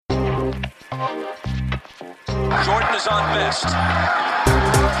Jordan is on Best.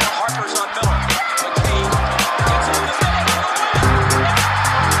 Harper's on Miller. McKee gets in the middle.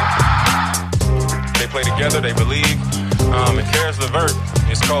 They play together. They believe. And Karis LeVert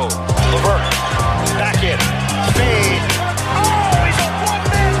is cold. LeVert back in. Fade. Oh, he's a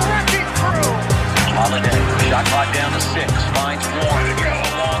one-man wrecking crew. Holiday. Shot clock down to 6. Finds Warren.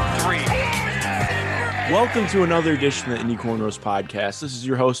 A long 3. Welcome to another edition of the Indy Cornrows podcast. This is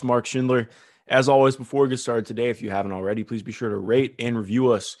your host, Mark Schindler. As always, before we get started today, if you haven't already, please be sure to rate and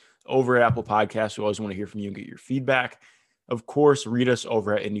review us over at Apple Podcasts. We always want to hear from you and get your feedback. Of course, read us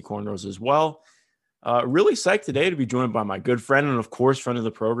over at Indy Cornrows as well. Really psyched today to be joined by my good friend and, of course, friend of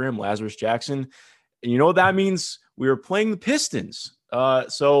the program, Lazarus Jackson. And you know what that means? We are playing the Pistons.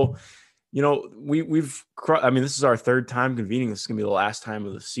 So, you know, this is our third time convening. This is going to be the last time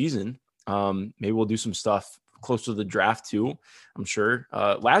of the season. Maybe we'll do some stuff close to the draft too, I'm sure.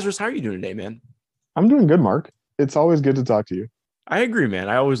 Lazarus, how are you doing today, man? I'm doing good, Mark. It's always good to talk to you. I agree, man.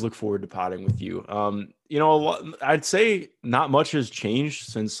 I always look forward to potting with you. I'd say not much has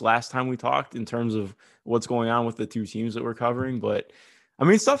changed since last time we talked in terms of what's going on with the two teams that we're covering. But, I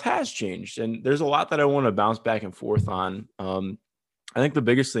mean, stuff has changed, and there's a lot that I want to bounce back and forth on. I think the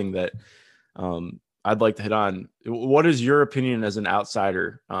biggest thing that I'd like to hit on, what is your opinion as an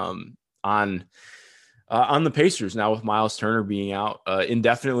outsider on the Pacers now with Miles Turner being out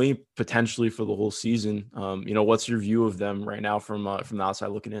indefinitely, potentially for the whole season? What's your view of them right now from the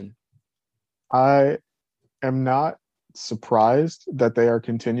outside looking in? I am not surprised that they are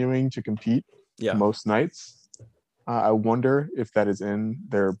continuing to compete most nights. I wonder if that is in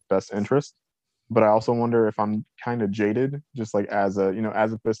their best interest, but I also wonder if I'm kind of jaded, just like as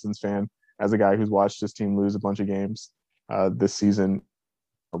a Pistons fan, as a guy who's watched this team lose a bunch of games this season,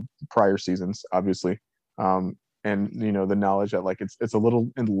 prior seasons, obviously. And the knowledge that like it's a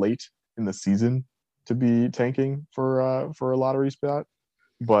little late in the season to be tanking for a lottery spot,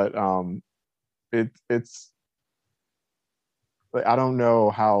 but it's like, I don't know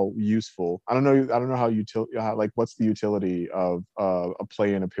how useful. I don't know how what's the utility of a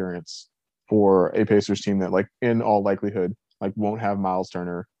play-in appearance for a Pacers team that, like, in all likelihood, like, won't have Miles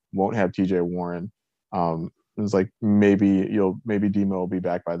Turner, won't have TJ Warren. It's like maybe Demo will be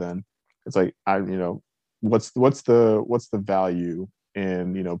back by then. It's like what's the value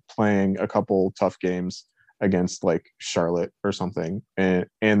in playing a couple tough games against like Charlotte or something, and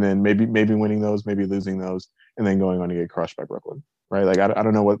then maybe winning those, maybe losing those, and then going on to get crushed by Brooklyn, right? Like I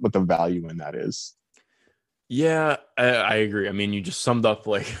don't know what the value in that is. Yeah, I agree. I mean, you just summed up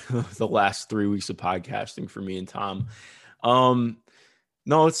like the last 3 weeks of podcasting for me and Tom.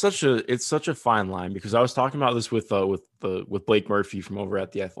 No, it's such a fine line, because I was talking about this with Blake Murphy from over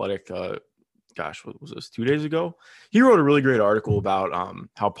at The Athletic. What was this, 2 days ago? He wrote a really great article about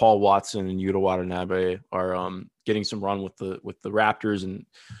how Paul Watson and Yuta Watanabe are getting some run with the Raptors, and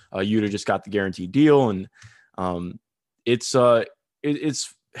Yuta just got the guaranteed deal, and it's hard,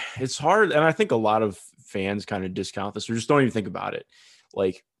 and I think a lot of fans kind of discount this or just don't even think about it.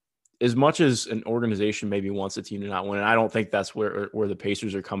 Like, as much as an organization maybe wants a team to not win, and I don't think that's where the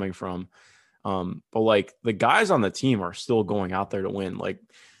Pacers are coming from, but like the guys on the team are still going out there to win. Like,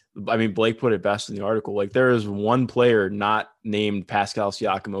 I mean, Blake put it best in the article. Like, there is one player not named Pascal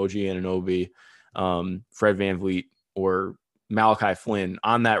Siakam, OG Anunoby, Fred VanVleet, or Malachi Flynn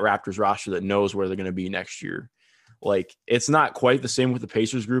on that Raptors roster that knows where they're going to be next year. Like, it's not quite the same with the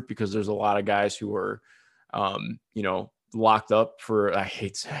Pacers group, because there's a lot of guys who are, locked up for, I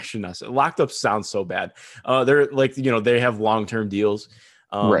should not say locked up sounds so bad. They're like, they have long-term deals.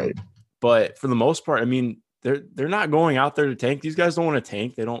 Right. But for the most part, I mean, they're not going out there to tank. These guys don't want to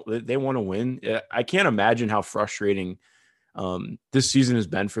tank. They want to win. I can't imagine how frustrating this season has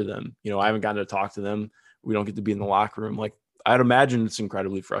been for them. I haven't gotten to talk to them. We don't get to be in the locker room. Like, I'd imagine it's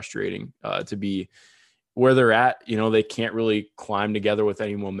incredibly frustrating to be where they're at. They can't really climb together with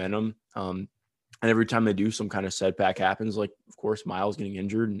any momentum. And every time they do, some kind of setback happens. Like, of course, Miles getting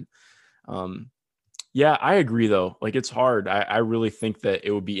injured. And yeah, I agree though. Like, it's hard. I really think that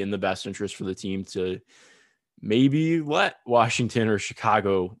it would be in the best interest for the team to maybe let Washington or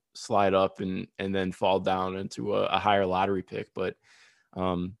Chicago slide up and then fall down into a higher lottery pick. But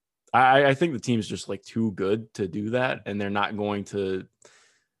I think the team's just like too good to do that. And they're not going to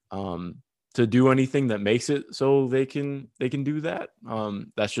do anything that makes it so they can do that.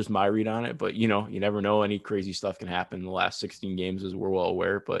 That's just my read on it. But, you never know. Any crazy stuff can happen in the last 16 games, as we're well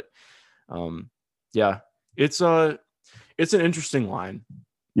aware. But yeah, it's an interesting line.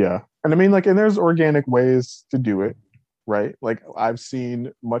 Yeah. And I mean, like, and there's organic ways to do it, right? Like, I've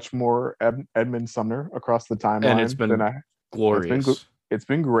seen much more Edmund Sumner across the timeline. And it's been glorious. It's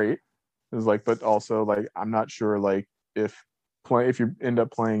been great. It's like, but also like I'm not sure like if you end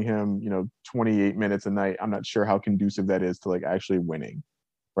up playing him, 28 minutes a night, I'm not sure how conducive that is to like actually winning,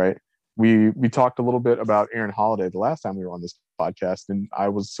 right? We talked a little bit about Aaron Holiday the last time we were on this podcast, and I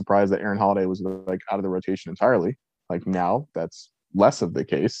was surprised that Aaron Holiday was like out of the rotation entirely. Like now, that's less of the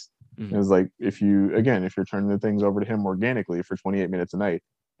case. Mm-hmm. It's like if you're turning the things over to him organically for 28 minutes a night,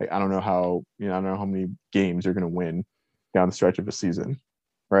 like I don't know how many games you're going to win down the stretch of a season,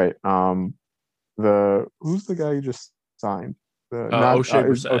 right? Who's the guy you just signed? O'Shea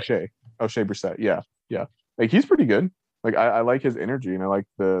Brissett. O'Shea Brissett. Yeah. Like he's pretty good. Like I like his energy and I like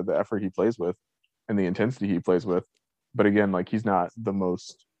the effort he plays with and the intensity he plays with. But again, like he's not the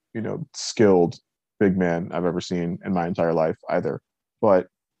most, skilled big man I've ever seen in my entire life either. But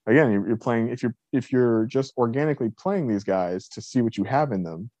again, you're playing if you're just organically playing these guys to see what you have in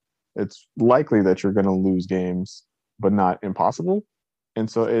them, it's likely that you're going to lose games, but not impossible. And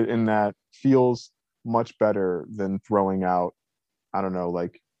so in that feels much better than throwing out, I don't know,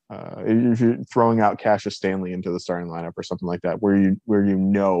 like if you're throwing out Cassius Stanley into the starting lineup or something like that, where it's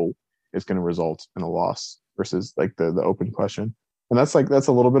going to result in a loss versus like the open question. And that's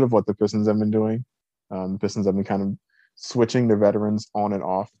a little bit of what the Pistons have been doing. The Pistons have been kind of switching their veterans on and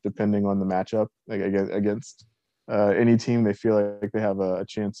off depending on the matchup. Like against any team they feel like they have a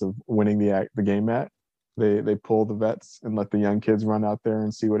chance of winning the game at, they pull the vets and let the young kids run out there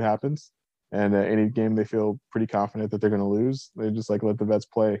and see what happens. And any game they feel pretty confident that they're going to lose, they just like let the vets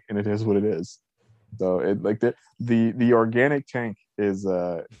play, and it is what it is. So it like the organic tank is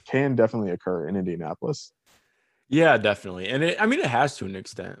can definitely occur in Indianapolis. Yeah, definitely. And it has to an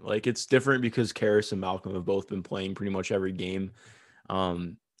extent. Like it's different because Caris and Malcolm have both been playing pretty much every game.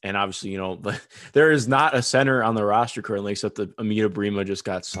 And obviously, there is not a center on the roster currently except that Amita Brima just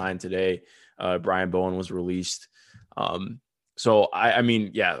got signed today. Brian Bowen was released. So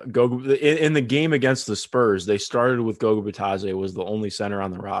Goga in the game against the Spurs, they started with Goga Bitadze was the only center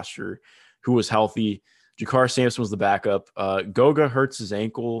on the roster who was healthy. Jakar Sampson was the backup. Goga hurts his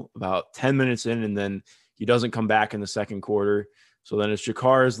ankle about 10 minutes in, and then he doesn't come back in the second quarter. So then it's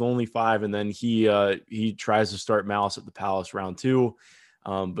Jakar is the only five, and then he tries to start Malice at the Palace round 2.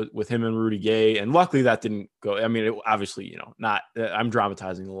 But with him and Rudy Gay, and luckily that didn't go. I mean, obviously, not. I'm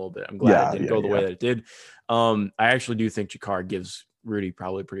dramatizing a little bit. I'm glad it didn't go the way that it did. I actually do think Jakar gives Rudy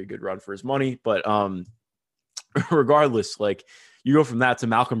probably a pretty good run for his money. But regardless, like you go from that to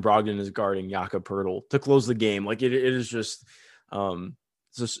Malcolm Brogdon is guarding Jakob Poeltl to close the game. Like it is just,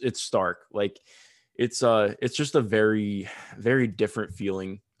 it's stark. Like it's just a very, very different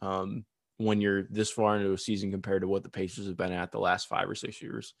feeling. When you're this far into a season compared to what the Pacers have been at the last 5 or 6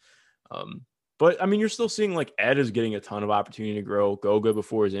 years. But I mean, you're still seeing like Ed is getting a ton of opportunity to grow. Goga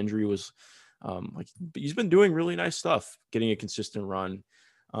before his injury was he's been doing really nice stuff, getting a consistent run.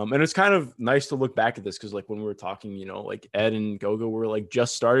 And it's kind of nice to look back at this because like when we were talking, like Ed and Goga were like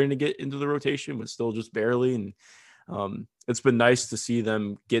just starting to get into the rotation, but still just barely. And it's been nice to see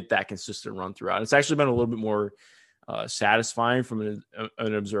them get that consistent run throughout. It's actually been a little bit more satisfying from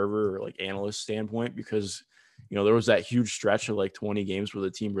an observer or like analyst standpoint because there was that huge stretch of like 20 games where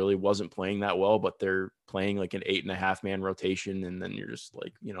the team really wasn't playing that well, but they're playing like an 8.5 man rotation, and then you're just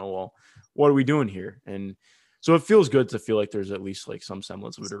like, well, what are we doing here? And so it feels good to feel like there's at least like some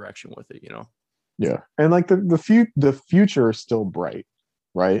semblance of a direction with it, Yeah, and like the future is still bright,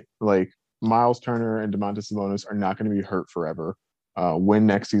 right? Like Miles Turner and Domantas Sabonis are not going to be hurt forever. When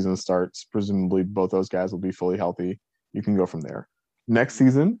next season starts, presumably both those guys will be fully healthy. You can go from there. Next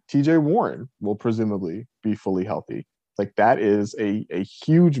season, TJ Warren will presumably be fully healthy. Like that is a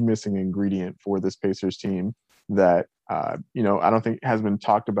huge missing ingredient for this Pacers team that, I don't think has been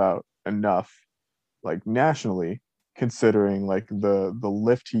talked about enough, like nationally, considering like the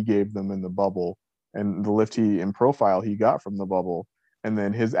lift he gave them in the bubble and the lift in profile he got from the bubble. And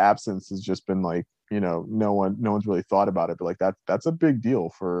then his absence has just been like, no one's really thought about it, but like that's a big deal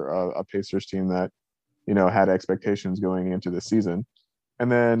for a Pacers team that, had expectations going into the season. And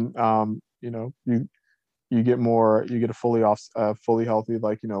then, you get a fully healthy,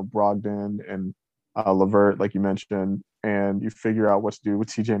 like, Brogdon and LeVert, like you mentioned, and you figure out what to do with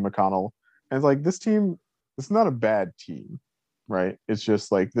TJ McConnell. And it's like, this team, it's not a bad team, right? It's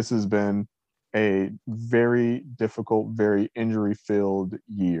just like, this has been a very difficult, very injury-filled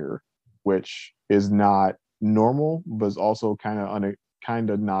year, which is not normal, but is also kind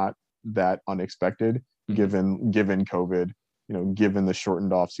of not that unexpected, given COVID, given the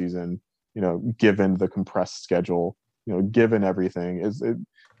shortened off season, given the compressed schedule, given everything. It's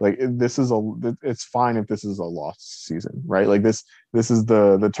fine if this is a lost season, right? Like this is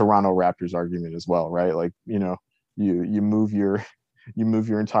the Toronto Raptors argument as well, right? Like, you move your you move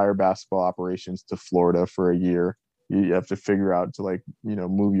your entire basketball operations to Florida for a year. You have to figure out to like,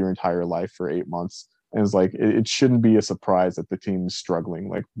 move your entire life for 8 months. And it's like, it shouldn't be a surprise that the team is struggling,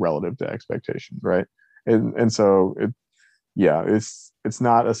 like relative to expectations. Right. And so it's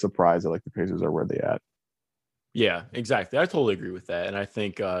not a surprise that like the Pacers are where they at. Yeah, exactly. I totally agree with that. And I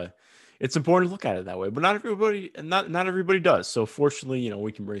think, it's important to look at it that way, but not everybody does. So fortunately,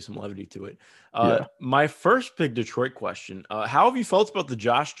 we can bring some levity to it. My first big Detroit question: how have you felt about the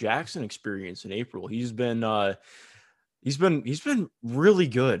Josh Jackson experience in April? He's been really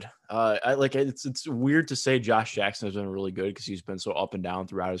good. It's weird to say Josh Jackson has been really good because he's been so up and down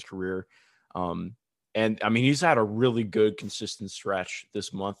throughout his career. And I mean, he's had a really good, consistent stretch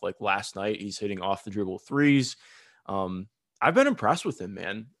this month. Like last night, he's hitting off the dribble threes. I've been impressed with him,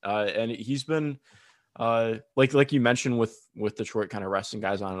 man. And he's been like you mentioned with Detroit kind of resting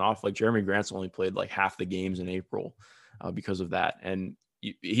guys on and off. Like Jeremy Grant's only played like half the games in April because of that, and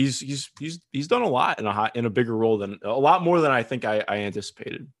he's done a lot in a bigger role than a lot more than I think I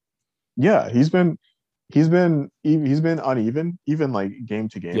anticipated. Yeah, he's been uneven, even like game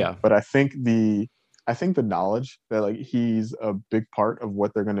to game. Yeah, but I think the knowledge that like he's a big part of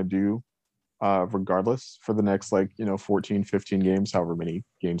what they're gonna do. Regardless for the next 14, 15 games, however many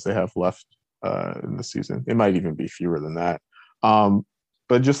games they have left in the season. It might even be fewer than that.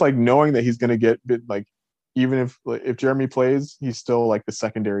 But just like knowing that he's going to get like, even if Jeremy plays, he's still like the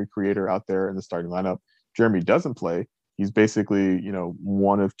secondary creator out there in the starting lineup. Jeremy doesn't play, he's basically,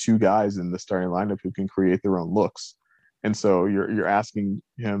 one of two guys in the starting lineup who can create their own looks. And so you're asking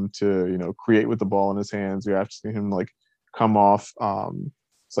him to, create with the ball in his hands. You're asking him like come off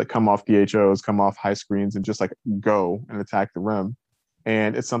come off DHOs, come off high screens, and just like go and attack the rim.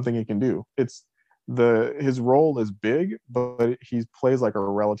 And it's something he can do. His role is big, but he plays like a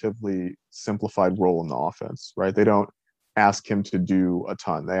relatively simplified role in the offense, right? They don't ask him to do a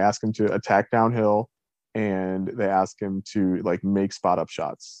ton. They ask him to attack downhill, and they ask him to like make spot up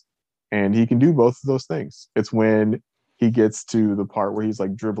shots. And he can do both of those things. It's when he gets to the part where he's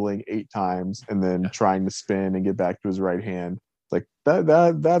like dribbling 8 times and then trying to spin and get back to his right hand. Like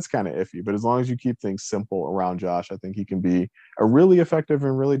that's kind of iffy, but as long as you keep things simple around Josh, I think he can be a really effective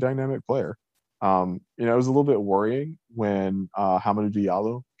and really dynamic player. It was a little bit worrying when Hamidou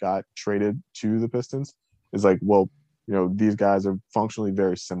Diallo got traded to the Pistons. It's like, well, these guys are functionally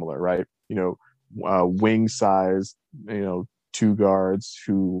very similar, right? Wing size, 2 guards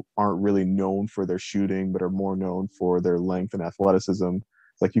who aren't really known for their shooting, but are more known for their length and athleticism.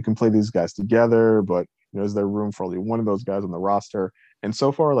 It's like you can play these guys together, but is there room for only one of those guys on the roster? And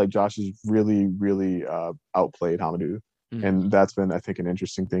so far, like Josh has really, really outplayed Hamidou. Mm-hmm. And that's been, I think, an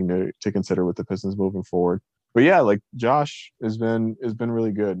interesting thing to consider with the Pistons moving forward. But yeah, like Josh has been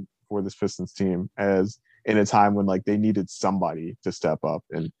really good for this Pistons team, as in a time when like they needed somebody to step up,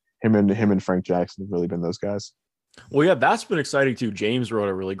 and him and Frank Jackson have really been those guys. Well, yeah, that's been exciting too. James wrote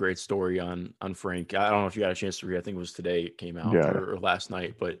a really great story on Frank. I don't know if you got a chance to read. I think it was today it came out or last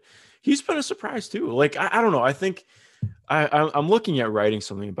night, but he's been a surprise too. Like I don't know. I think I'm looking at writing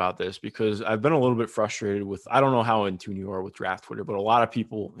something about this because I've been a little bit frustrated with. I don't know how in tune you are with draft Twitter, but a lot of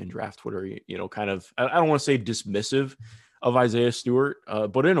people in draft Twitter, kind of. I don't want to say dismissive of Isaiah Stewart,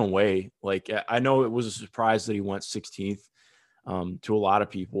 but in a way, like I know it was a surprise that he went 16th to a lot of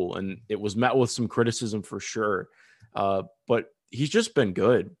people, and it was met with some criticism for sure. But he's just been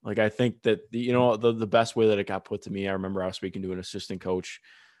good. Like, I think that, the best way that it got put to me, I remember I was speaking to an assistant coach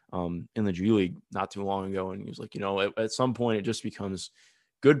in the G League not too long ago. And he was like, at some point it just becomes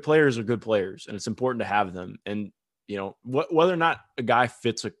good players are good players, and it's important to have them. And, whether or not a guy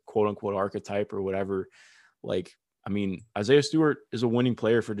fits a quote unquote archetype or whatever, like, I mean, Isaiah Stewart is a winning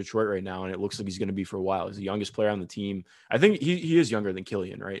player for Detroit right now, and it looks like he's going to be for a while. He's the youngest player on the team. I think he is younger than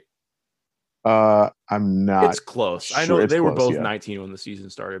Killian, right? I'm not. It's close. Sure, I know they were both 19 when the season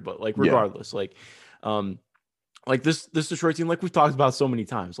started, but like regardless, like this Detroit team, like we've talked about so many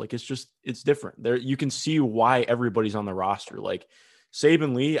times, like it's different. There you can see why everybody's on the roster. Like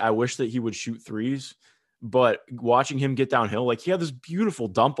Saben Lee, I wish that he would shoot threes, but watching him get downhill, like he had this beautiful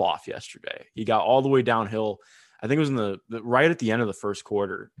dump off yesterday. He got all the way downhill. I think it was in the right at the end of the first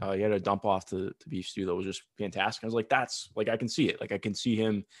quarter. He had a dump off to Beef Stew that was just fantastic. I was like, that's like, I can see it. Like I can see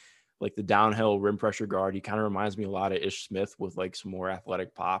him like the downhill rim pressure guard. He kind of reminds me a lot of Ish Smith with like some more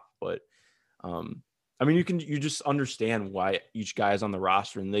athletic pop. But I mean, you just understand why each guy is on the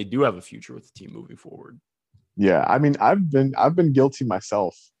roster, and they do have a future with the team moving forward. Yeah, I mean, I've been guilty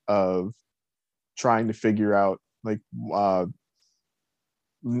myself of trying to figure out like of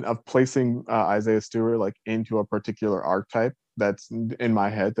placing Isaiah Stewart like into a particular archetype that's in my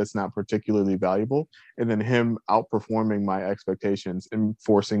head that's not particularly valuable, and then him outperforming my expectations and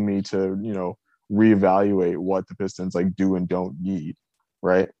forcing me to, reevaluate what the Pistons like do and don't need,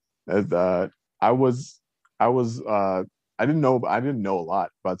 right? I was I was I didn't know a lot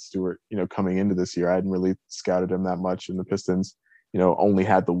about Stewart, coming into this year. I hadn't really scouted him that much, and the Pistons, only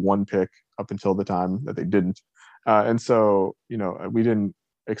had the one pick up until the time that they didn't. And so, we didn't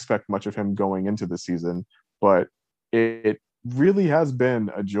expect much of him going into the season, but it really has been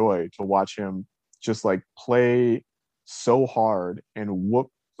a joy to watch him just like play so hard and whoop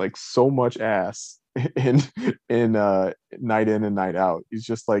like so much ass in night in and night out. He's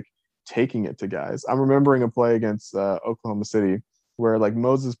just like taking it to guys. I'm remembering a play against Oklahoma City where like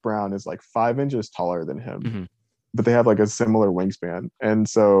Moses Brown is like 5 inches taller than him, Mm-hmm. but they have like a similar wingspan. And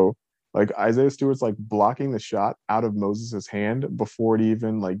so like Isaiah Stewart's like blocking the shot out of Moses's hand before it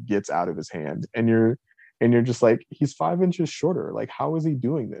even like gets out of his hand. And you're just like, he's 5 inches shorter. Like, how is he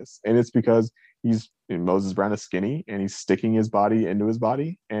doing this? And it's because Moses Brown is skinny and he's sticking his body into his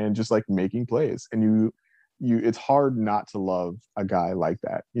body and just like making plays. And it's hard not to love a guy like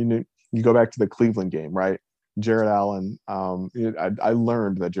that. You go back to the Cleveland game, right? Jared Allen. I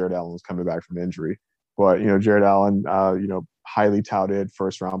learned that Jared Allen was coming back from injury, but Jared Allen, highly touted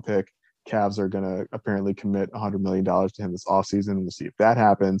first round pick. Cavs are going to apparently commit $100 million to him this offseason. We'll see if that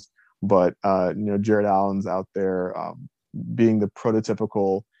happens. But Jared Allen's out there being the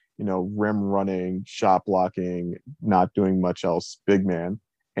prototypical, rim running, shot blocking, not doing much else, big man.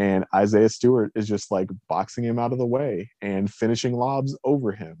 And Isaiah Stewart is just like boxing him out of the way and finishing lobs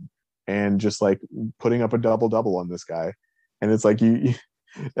over him and just like putting up a double on this guy. And it's like you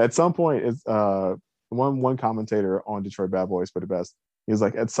at some point, it's one commentator on Detroit Bad Boys put it best. He was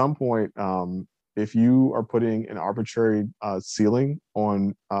like, at some point, if you are putting an arbitrary ceiling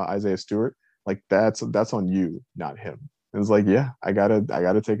on Isaiah Stewart, like that's on you, not him. And it's like, yeah, I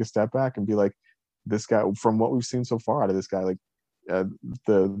gotta take a step back and be like, this guy, from what we've seen so far out of this guy, like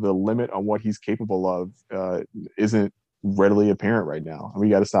the limit on what he's capable of isn't readily apparent right now. And we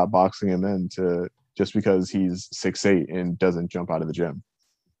got to stop boxing him in to just because he's 6'8" and doesn't jump out of the gym.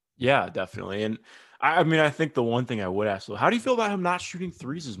 Yeah, definitely. And I mean, I think the one thing I would ask, how do you feel about him not shooting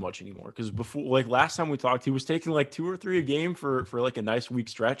threes as much anymore? Because before, like last time we talked, he was taking like 2 or 3 a game for like a nice week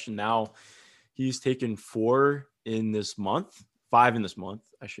stretch, and now he's taken 4 in this month, 5 in this month,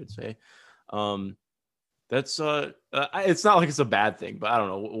 I should say. That's it's not like it's a bad thing, but I don't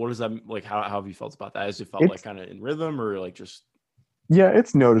know. What is that like? How have you felt about that? Has it felt like kind of in rhythm or like just? Yeah,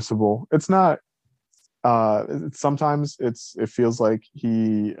 it's noticeable. It's not. Sometimes it feels like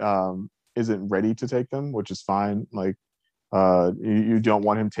he isn't ready to take them, which is fine. Like you don't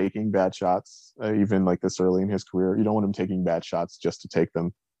want him taking bad shots, even like this early in his career. You don't want him taking bad shots just to take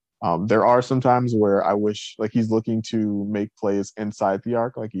them. There are some times where I wish like he's looking to make plays inside the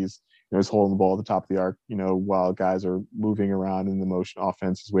arc, like he's holding the ball at the top of the arc, while guys are moving around in the motion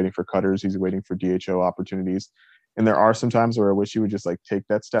offense. He's waiting for cutters. He's waiting for DHO opportunities. And there are some times where I wish he would just like take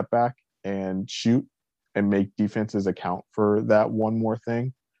that step back and shoot and make defenses account for that one more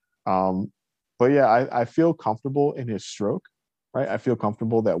thing. But yeah, I feel comfortable in his stroke, right? I feel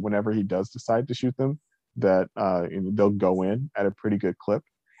comfortable that whenever he does decide to shoot them, that they'll go in at a pretty good clip.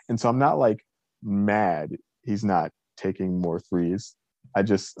 And so I'm not like mad he's not taking more threes. I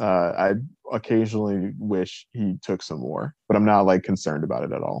just I occasionally wish he took some more, but I'm not like concerned about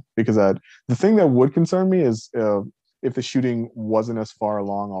it at all, because the thing that would concern me is if the shooting wasn't as far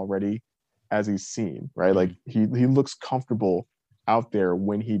along already as he's seen, right? Like he looks comfortable out there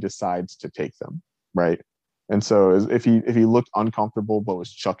when he decides to take them, right? And so if he looked uncomfortable but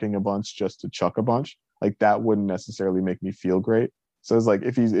was chucking a bunch just to chuck a bunch, like that wouldn't necessarily make me feel great. So it's like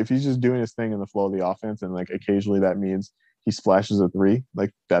if he's just doing his thing in the flow of the offense, and like occasionally that means he splashes a 3,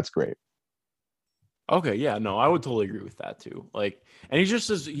 like that's great. Okay, yeah, no, I would totally agree with that too. Like, and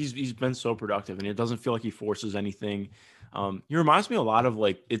he's been so productive, and it doesn't feel like he forces anything. He reminds me a lot of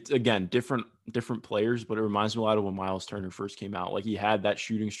like, it's again different players, but it reminds me a lot of when Miles Turner first came out. Like he had that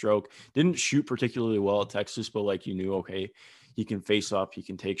shooting stroke, didn't shoot particularly well at Texas, but like okay, he can face up, he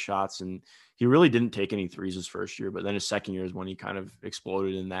can take shots, and he really didn't take any threes his first year. But then his second year is when he kind of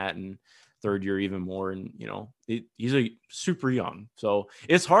exploded in that, and third year even more. And he's a super young, so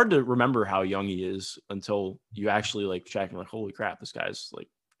it's hard to remember how young he is until you actually like check and like, holy crap, this guy's like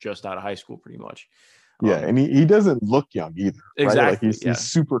just out of high school pretty much. Yeah, and he doesn't look young either. Right? Exactly. Like he's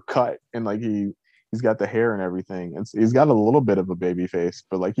super cut, and like he's got the hair and everything. And he's got a little bit of a baby face,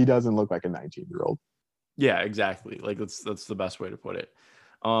 but like he doesn't look like a 19-year-old. Yeah, exactly. Like that's the best way to put it.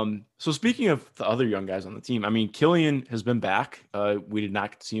 So speaking of the other young guys on the team, I mean, Killian has been back. We did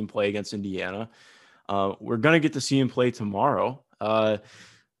not see him play against Indiana. We're going to get to see him play tomorrow.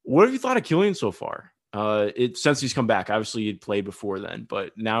 What have you thought of Killian so far? Since he's come back, obviously he'd played before then,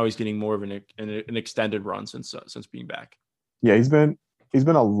 but now he's getting more of an extended run since being back. Yeah, he's been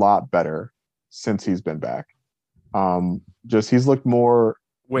a lot better since he's been back. He's looked more.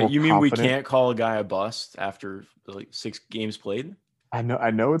 Wait, more you mean confident. We can't call a guy a bust after like 6 games played? I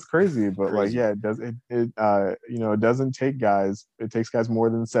know it's crazy, but like, yeah, it doesn't take guys. It takes guys more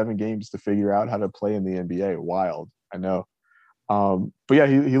than 7 games to figure out how to play in the NBA. Wild, I know. But yeah,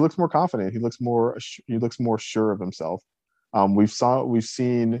 he looks more confident. He looks more sure of himself. We've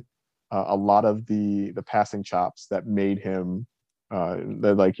seen a lot of the passing chops that made him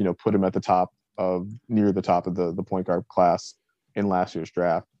that put him at near the top of the point guard class in last year's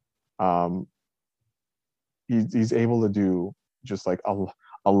draft. He's able to do just like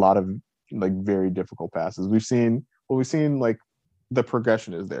a lot of like very difficult passes. We've seen like the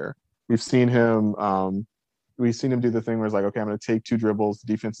progression is there. We've seen him do the thing where it's like, okay, I'm going to take 2 dribbles. The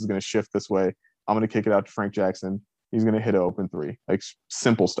defense is going to shift this way. I'm going to kick it out to Frank Jackson. He's going to hit an open 3, like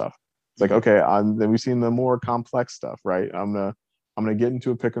simple stuff. It's like, okay, then we've seen the more complex stuff, right? I'm gonna get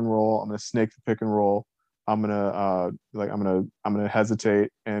into a pick and roll. I'm gonna snake the pick and roll. I'm gonna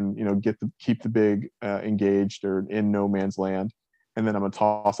hesitate and keep the big engaged or in no man's land, and then I'm gonna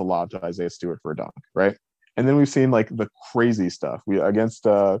toss a lob to Isaiah Stewart for a dunk, right? And then we've seen like the crazy stuff. We against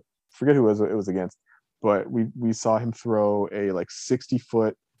forget who it was against, but we saw him throw a like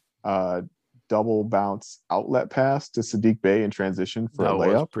 60-foot double bounce outlet pass to Saddiq Bey in transition for a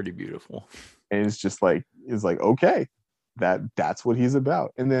layup. That was pretty beautiful. And it's just like, okay, that's what he's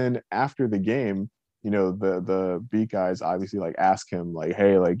about. And then after the game, the beat guys obviously like ask him like,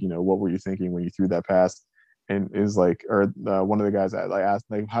 hey, like, what were you thinking when you threw that pass? And is like, or one of the guys like asked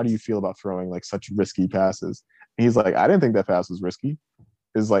like, how do you feel about throwing like such risky passes? And he's like, I didn't think that pass was risky.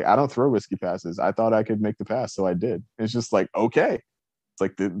 It's like, I don't throw risky passes. I thought I could make the pass, so I did. And it's just like, okay. It's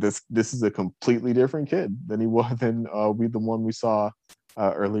like this is a completely different kid than the one we saw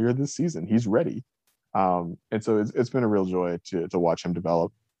earlier this season. He's ready, and so it's been a real joy to watch him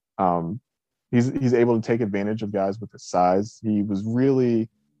develop. He's able to take advantage of guys with his size. He was really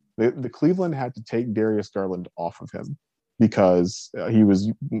the Cleveland had to take Darius Garland off of him because he was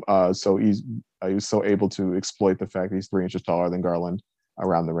so able to exploit the fact that he's 3 inches taller than Garland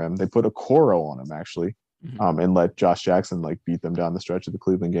around the rim. They put a Coro on him actually. And let Josh Jackson like beat them down the stretch of the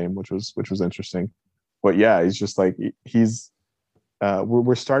Cleveland game, which was interesting. But yeah, he's just like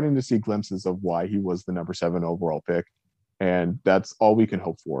we're starting to see glimpses of why he was the number 7 overall pick, and that's all we can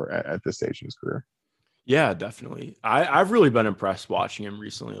hope for at this stage in his career. Yeah, definitely. I've really been impressed watching him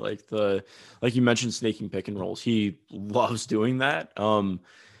recently. Like you mentioned, snaking pick and rolls. He loves doing that.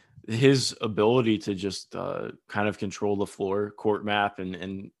 His ability to just kind of control the floor, court map,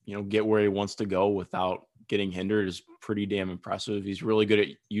 and get where he wants to go without getting hindered is pretty damn impressive. He's really good at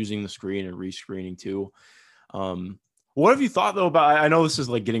using the screen and rescreening too. What have you thought though about? I know this is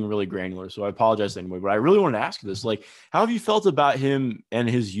like getting really granular, so I apologize anyway. But I really wanted to ask you this: like, how have you felt about him and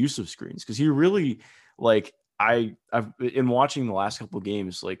his use of screens? Because he really, like, I've in watching the last couple of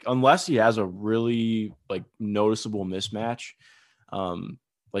games, like, unless he has a really like noticeable mismatch,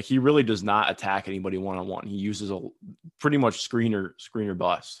 like he really does not attack anybody one-on-one. He uses a pretty much screener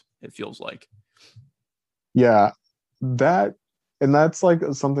bust, it feels like. Yeah, that's like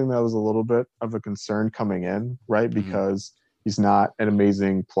something that was a little bit of a concern coming in, right? Because he's not an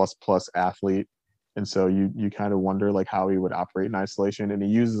amazing plus athlete. And so you kind of wonder like how he would operate in isolation. And he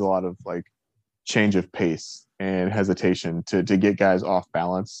uses a lot of like change of pace and hesitation to get guys off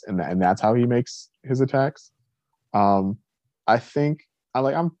balance. And that's how he makes his attacks. I think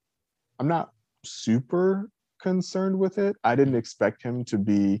I'm not super concerned with it. I didn't expect him to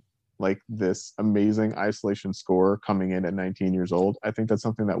be like this amazing isolation scorer coming in at 19 years old. I think that's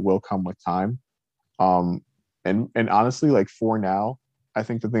something that will come with time. And honestly, like for now, I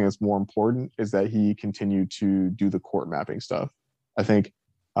think the thing that's more important is that he continued to do the court mapping stuff. I think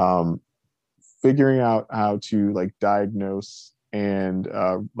figuring out how to like diagnose and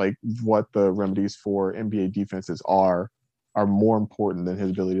like what the remedies for NBA defenses are more important than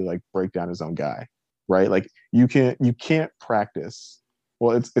his ability to like break down his own guy, right? Like you can't practice.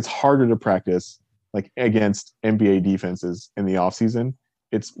 Well, it's harder to practice like against NBA defenses in the offseason.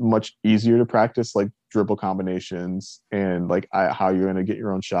 It's much easier to practice like dribble combinations and like how you're going to get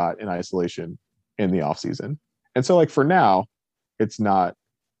your own shot in isolation in the offseason. And so like for now, it's not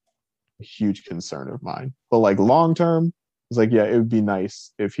a huge concern of mine. But like long term, it's like, yeah, it would be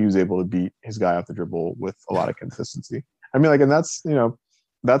nice if he was able to beat his guy off the dribble with a lot of consistency. I mean, like, and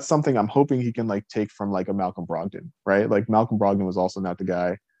that's something I'm hoping he can like take from like a Malcolm Brogdon, right? Like Malcolm Brogdon was also not the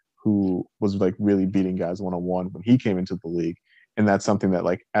guy who was like really beating guys one-on-one when he came into the league. And that's something that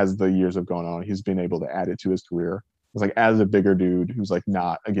like as the years have gone on, he's been able to add it to his career. It's like as a bigger dude who's like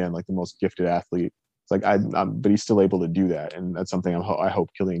not again like the most gifted athlete. It's like but he's still able to do that, and that's something I hope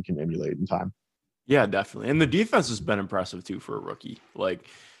Killian can emulate in time. Yeah, definitely. And the defense has been impressive too for a rookie. Like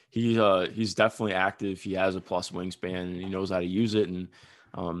he's definitely active. He has a plus wingspan and he knows how to use it. And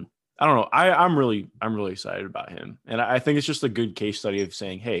I don't know. I'm really excited about him. And I think it's just a good case study of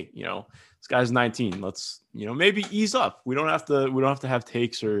saying, hey, this guy's 19. Let's, maybe ease up. We don't have to have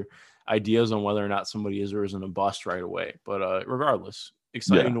takes or ideas on whether or not somebody is or isn't a bust right away. But regardless,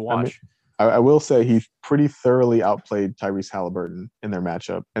 exciting to watch. I will say he pretty thoroughly outplayed Tyrese Halliburton in their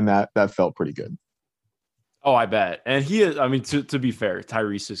matchup, and that felt pretty good. Oh, I bet. And he is, I mean, to be fair,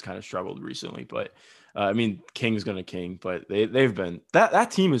 Tyrese has kind of struggled recently, but King's going to King, but they've been,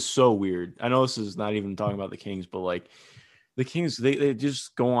 that team is so weird. I know this is not even talking about the Kings, but like the Kings, they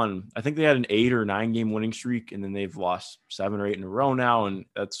just go on. I think they had an 8 or 9 game winning streak, and then they've lost 7 or 8 in a row now. And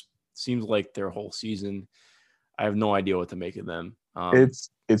that's seems like their whole season. I have no idea what to make of them.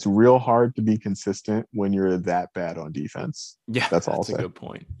 It's real hard to be consistent when you're that bad on defense. Yeah, that's all. That's a good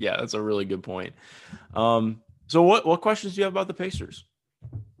point. Yeah, that's a really good point. So what questions do you have about the Pacers?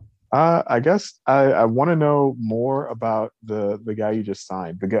 I guess I want to know more about the guy you just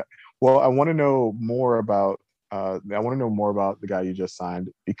signed. I want to know more about the guy you just signed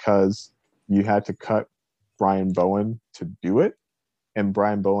because you had to cut Brian Bowen to do it, and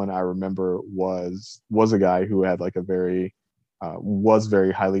Brian Bowen, I remember, was a guy who had like was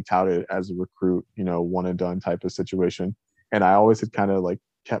very highly touted as a recruit, one and done type of situation. And I always had kind of like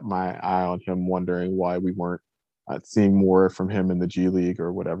kept my eye on him, wondering why we weren't seeing more from him in the G League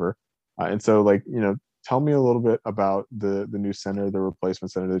or whatever. And so tell me a little bit about the new center, the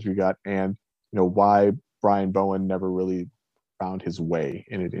replacement center that you got, and, why Brian Bowen never really found his way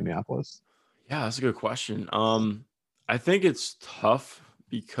in Indianapolis. Yeah, that's a good question. I think it's tough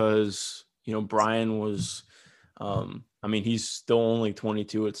because, Brian was, he's still only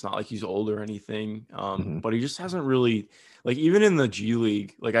 22. It's not like he's old or anything. But he just hasn't really, like, even in the G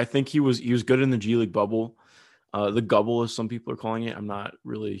League, like, I think he was good in the G League bubble. The gubble, as some people are calling it. I'm not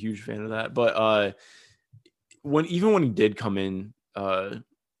really a huge fan of that. But when he did come in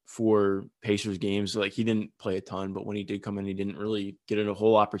for Pacers games, like, he didn't play a ton, but when he did come in, he didn't really get a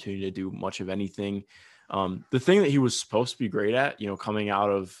whole opportunity to do much of anything. The thing that he was supposed to be great at, coming out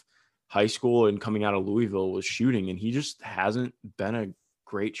of high school and coming out of Louisville, was shooting, and he just hasn't been a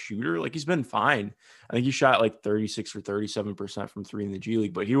great shooter. Like, he's been fine. I think he shot like 36 or 37% from 3 in the G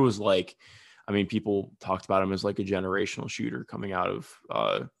League, but he was like, people talked about him as like a generational shooter coming out of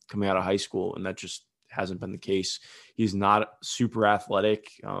high school, and that just hasn't been the case. He's not super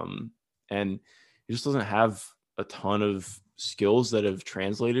athletic, and he just doesn't have a ton of skills that have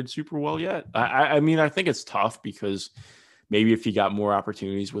translated super well yet. I think it's tough because maybe if he got more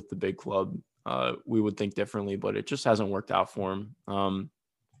opportunities with the big club, we would think differently, but it just hasn't worked out for him.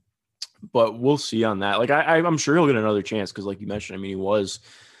 But we'll see on that. Like, I'm sure he'll get another chance because, like you mentioned, he was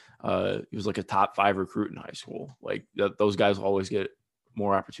like a top 5 recruit in high school. Like, those guys always get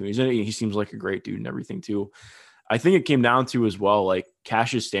more opportunities, and he seems like a great dude and everything too. I think it came down to as well, like,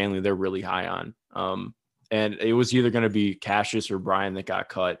 Cassius Stanley, they're really high on. And it was either going to be Cassius or Brian that got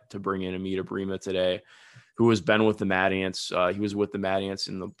cut to bring in Amita Brima today, who has been with the Mad Ants. He was with the Mad Ants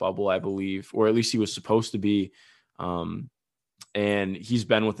in the bubble, I believe, or at least he was supposed to be. And he's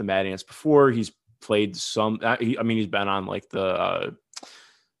been with the Mad Ants before. He's played some. He's been on like the.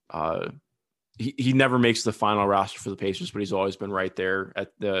 He never makes the final roster for the Pacers, but he's always been right there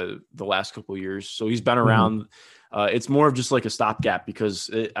at the last couple of years. So he's been around. It's more of just like a stopgap because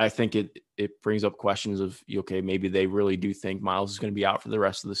I think it brings up questions of, okay, maybe they really do think Miles is going to be out for the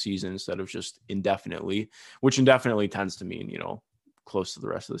rest of the season instead of just indefinitely, which indefinitely tends to mean, close to the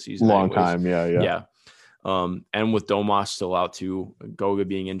rest of the season. Long time. Yeah. And with Domas still out too, Goga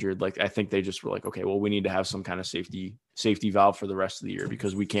being injured, like, I think they just were like, okay, well, we need to have some kind of safety valve for the rest of the year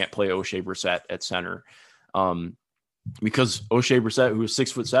because we can't play O'Shea Brissett at center. Because O'Shea Brissett, who is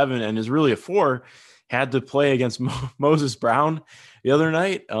 6'7" and is really a 4, had to play against Moses Brown the other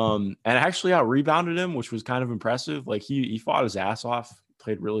night, and actually out rebounded him, which was kind of impressive. Like, he fought his ass off,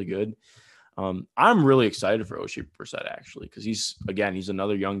 played really good. I'm really excited for O'Shea Brissett actually, because he's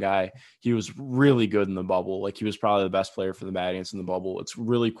another young guy. He was really good in the bubble. Like, he was probably the best player for the Mad Ants in the bubble. It's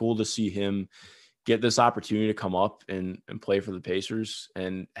really cool to see him get this opportunity to come up and play for the Pacers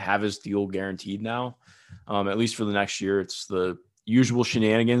and have his deal guaranteed now. At least for the next year. It's the usual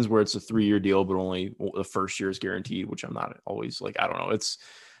shenanigans where it's a 3-year deal, but only the first year is guaranteed, which I'm not always like, I don't know.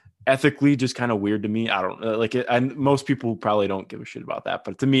 ethically just kind of weird to me. I don't know, like it, and most people probably don't give a shit about that,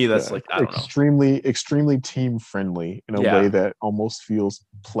 but to me, that's like, I don't know. Extremely team friendly in a way that almost feels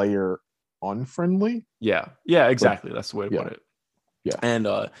player unfriendly. Yeah. Exactly. That's the way to put it. Yeah. And,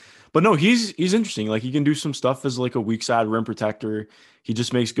 but no, he's interesting. Like he can do some stuff as like a weak side rim protector. He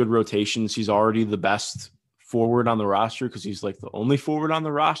just makes good rotations. He's already the best forward on the roster because he's like the only forward on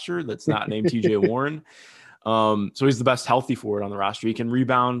the roster that's not named TJ Warren. So he's the best healthy forward on the roster. He can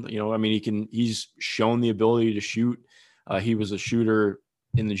rebound, I mean, he's shown the ability to shoot. He was a shooter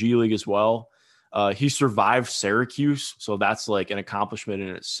in the G League as well. He survived Syracuse. So that's like an accomplishment in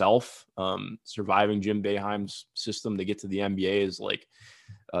itself. Surviving Jim Boeheim's system to get to the NBA is like,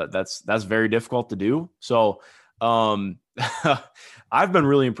 that's very difficult to do. So, I've been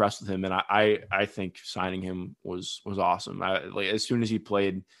really impressed with him, and I think signing him was awesome. Like as soon as he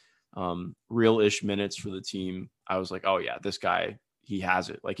played real-ish minutes for the team, I was like, oh yeah, this guy, he has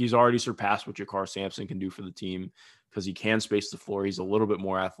it. Like he's already surpassed what Jakar Sampson can do for the team because he can space the floor. He's a little bit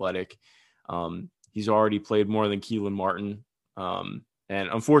more athletic. He's already played more than Keelan Martin. And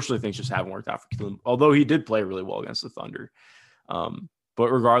unfortunately things just haven't worked out for Keelan, although he did play really well against the Thunder. But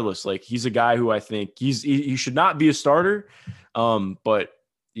regardless, like he's a guy who I think he should not be a starter. But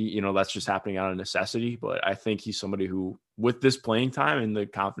that's just happening out of necessity. But I think he's somebody who, with this playing time and the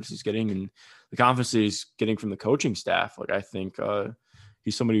confidence he's getting and the confidence he's getting from the coaching staff, like I think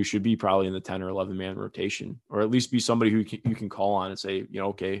he's somebody who should be probably in the 10 or 11 man rotation, or at least be somebody who you can call on and say,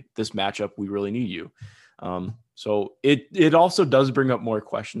 okay, this matchup, we really need you. So it also does bring up more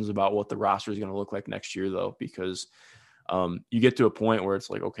questions about what the roster is going to look like next year, though, because you get to a point where it's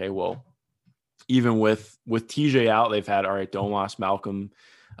like, okay, well, even with TJ out, they've had, all right, Domas, Malcolm,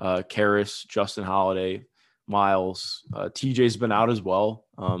 Karras, Justin Holiday, Miles. TJ's been out as well.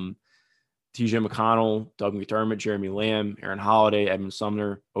 TJ McConnell, Doug McDermott, Jeremy Lamb, Aaron Holiday, Edmund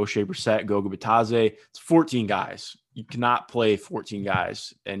Sumner, O'Shea Brissett, Goga Bitadze. It's 14 guys. You cannot play 14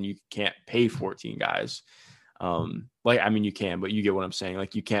 guys, and you can't pay 14 guys. You can, but you get what I'm saying.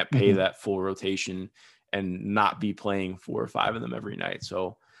 Like you can't pay that full rotation and not be playing 4 or 5 of them every night.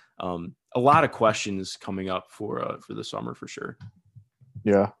 So a lot of questions coming up for the summer for sure.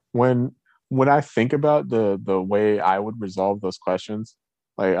 Yeah. When I think about the way I would resolve those questions,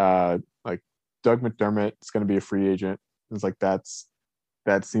 like Doug McDermott is going to be a free agent. It's like that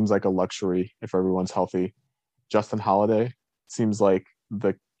seems like a luxury if everyone's healthy. Justin Holiday seems like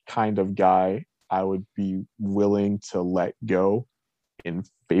the kind of guy I would be willing to let go in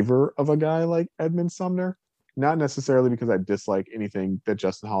favor of a guy like Edmund Sumner. Not necessarily because I dislike anything that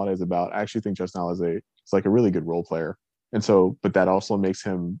Justin Holiday is about. I actually think Justin Holiday is like a really good role player. And so, but that also makes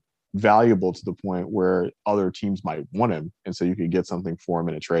him valuable to the point where other teams might want him. And so you could get something for him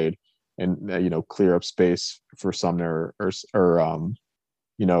in a trade and, clear up space for Sumner or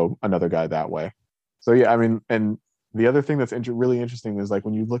another guy that way. So, yeah, I mean, and the other thing that's really interesting is like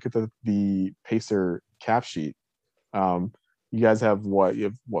when you look at the Pacer cap sheet, you guys have what? You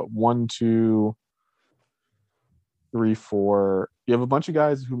have what? 1, 2, 3, 4. You have a bunch of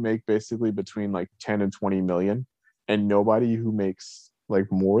guys who make basically between like 10 and 20 million, and nobody who makes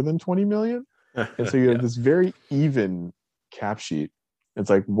like more than 20 million. And so you have this very even cap sheet. It's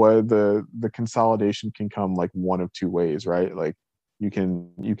like what the consolidation can come like one of two ways, right? Like you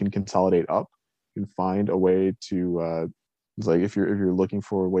can consolidate up. You can find a way to it's like if you're looking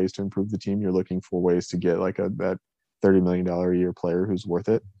for ways to improve the team, you're looking for ways to get like that $30 million a year player who's worth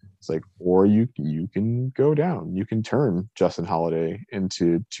it. It's like, or you can go down. You can turn Justin Holiday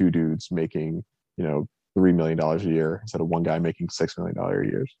into 2 dudes making, $3 million a year instead of one guy making $6 million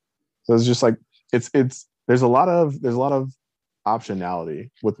a year. So it's just like, there's a lot of optionality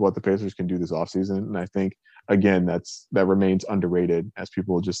with what the Pacers can do this offseason. And I think, again, that remains underrated as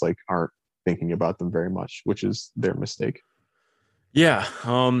people just like aren't thinking about them very much, which is their mistake. Yeah.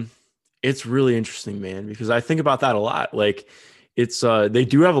 It's really interesting, man, because I think about that a lot. Like it's they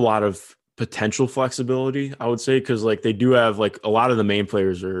do have a lot of potential flexibility, I would say, because like they do have like a lot of the main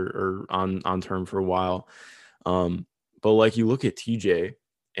players are on term for a while. But like you look at TJ,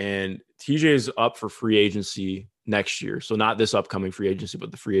 and TJ is up for free agency next year. So not this upcoming free agency,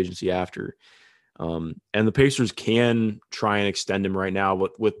 but the free agency after. And the Pacers can try and extend him right now,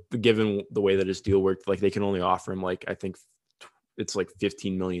 with given the way that his deal worked, like they can only offer him like, I think it's like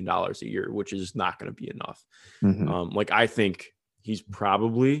 $15 million a year, which is not going to be enough. Like I think he's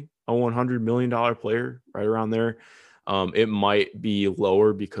probably a $100 million player right around there. It might be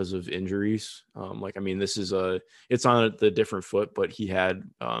lower because of injuries. This is it's on the different foot, but he had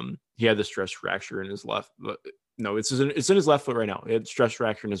the stress fracture in his left. No, it's in his left foot right now. He had stress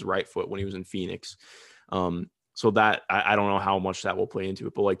fracture in his right foot when he was in Phoenix. So So that I don't know how much that will play into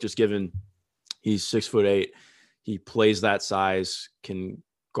it, but like just given he's 6'8", he plays that size, can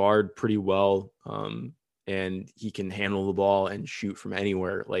guard pretty well, and he can handle the ball and shoot from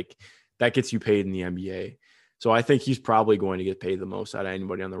anywhere. Like that gets you paid in the NBA. So I think he's probably going to get paid the most out of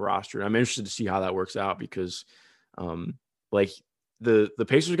anybody on the roster. And I'm interested to see how that works out because like the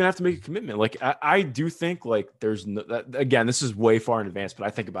Pacers are gonna have to make a commitment. Like I do think like there's no, again, this is way far in advance, but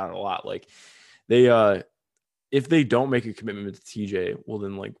I think about it a lot. Like they if they don't make a commitment to TJ, well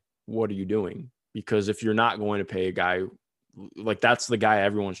then like what are you doing? Because if you're not going to pay a guy like that's the guy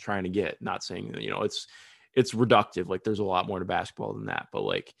everyone's trying to get, not saying that, you know, it's reductive. Like there's a lot more to basketball than that, but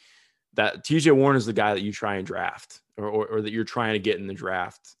like that TJ Warren is the guy that you try and draft or that you're trying to get in the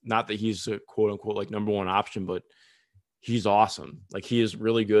draft. Not that he's a quote unquote like number one option, but he's awesome. Like he is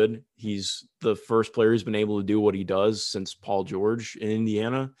really good. He's the first player who's been able to do what he does since Paul George in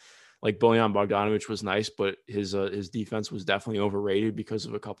Indiana. Like Bojan Bogdanovic was nice, but his defense was definitely overrated because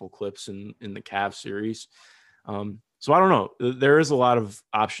of a couple clips in the Cavs series. So I don't know. There is a lot of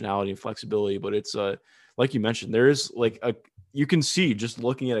optionality and flexibility, but it's like you mentioned, there is like you can see just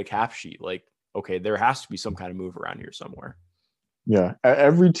looking at a cap sheet, like, okay, there has to be some kind of move around here somewhere. Yeah.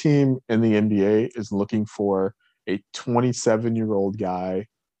 Every team in the NBA is looking for a 27-year-old guy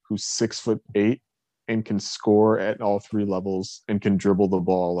who's 6'8" and can score at all three levels and can dribble the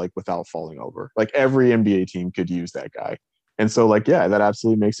ball like without falling over. Like every NBA team could use that guy. And so like, yeah, that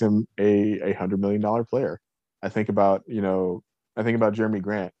absolutely makes him a $100 million player. I think about Jeremy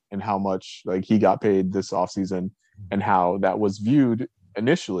Grant and how much like he got paid this offseason and how that was viewed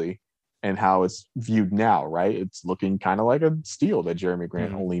initially and how it's viewed now, right? It's looking kind of like a steal that Jeremy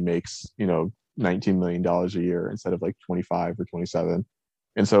Grant only makes, $19 million a year instead of like 25 or 27.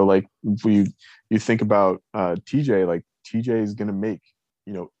 And so like you think about TJ, like TJ is going to make,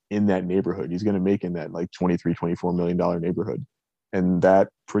 in that neighborhood, he's going to make in that like $23-24 million neighborhood. And that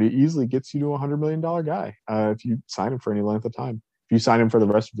pretty easily gets you to $100 million guy if you sign him for any length of time. If you sign him for the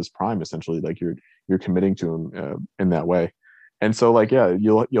rest of his prime, essentially, like you're committing to him in that way. And so, like, yeah,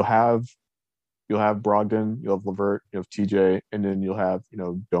 you'll have Brogdon, you'll have LeVert, you have TJ, and then you'll have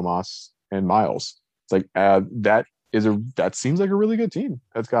Domas and Miles. It's like that seems like a really good team.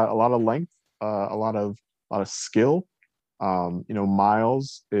 That's got a lot of length, a lot of skill.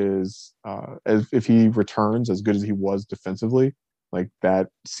 Miles is if he returns as good as he was defensively, like that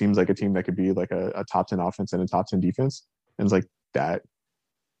seems like a team that could be like a top 10 offense and a top 10 defense. And it's like that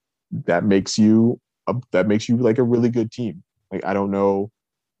makes you like a really good team. Like I don't know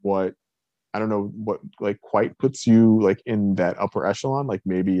what like quite puts you like in that upper echelon. Like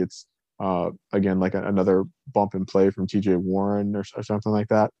maybe it's again like another bump and play from TJ Warren or something like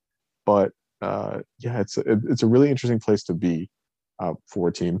that. But yeah, it's a really interesting place to be for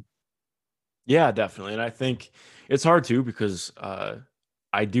a team. Yeah, definitely. And I think it's hard too, because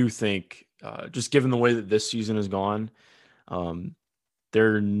I do think just given the way that this season has gone,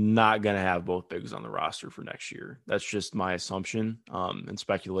 they're not going to have both bigs on the roster for next year. That's just my assumption and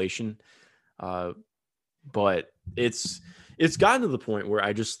speculation. But it's gotten to the point where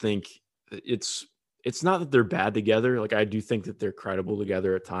I just think it's not that they're bad together. Like I do think that they're credible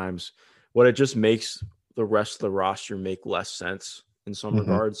together at times. What it just makes the rest of the roster make less sense in some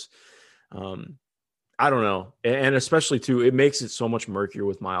regards. I don't know. And especially too, it makes it so much murkier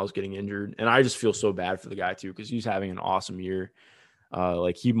with Miles getting injured. And I just feel so bad for the guy too, because he's having an awesome year.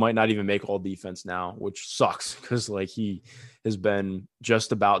 Like he might not even make all defense now, which sucks because like he has been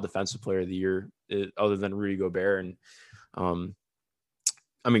just about defensive player of the year other than Rudy Gobert. And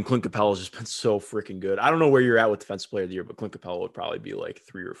I mean, Clint Capella has just been so freaking good. I don't know where you're at with defensive player of the year, but Clint Capella would probably be like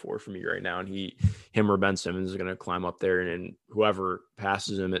 3 or 4 for me right now. And him or Ben Simmons is going to climb up there, and whoever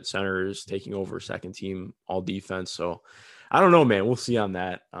passes him at center is taking over second team all defense. So I don't know, man. We'll see on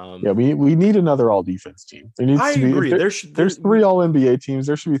that. Yeah, we need another all defense team. There needs I to be. agree. There's 3 all NBA teams.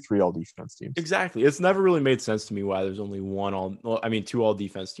 There should be 3 all defense teams. Exactly. It's never really made sense to me why there's only 2 all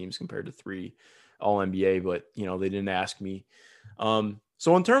defense teams compared to 3 all NBA, but they didn't ask me.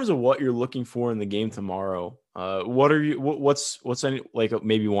 So in terms of what you're looking for in the game tomorrow, what's any, like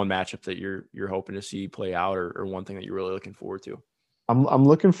maybe one matchup that you're hoping to see play out, or one thing that you're really looking forward to? I'm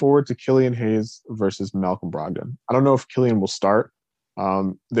looking forward to Killian Hayes versus Malcolm Brogdon. I don't know if Killian will start.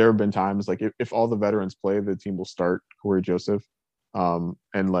 There have been times like if all the veterans play, the team will start Corey Joseph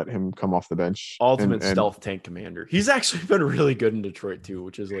and let him come off the bench. Ultimate stealth tank commander. He's actually been really good in Detroit too,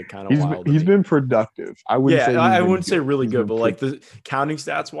 which is like kind of wild. He's been productive. I wouldn't say really good, but like the counting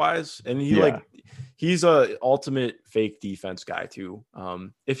stats wise, and he's a ultimate fake defense guy too.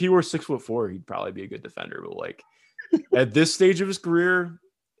 If he were 6'4", he'd probably be a good defender, but like at this stage of his career,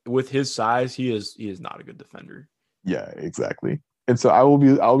 with his size, he is not a good defender. Yeah, exactly. And so I'll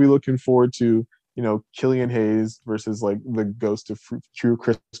be looking forward to, Killian Hayes versus like the ghost of true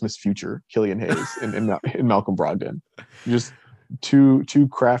Christmas future, Killian Hayes in Malcolm Brogdon. Just two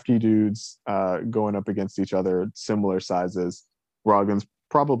crafty dudes going up against each other, similar sizes. Brogdon's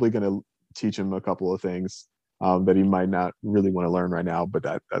probably going to teach him a couple of things that he might not really want to learn right now, but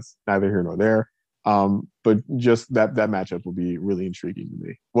that's neither here nor there. But just that matchup will be really intriguing to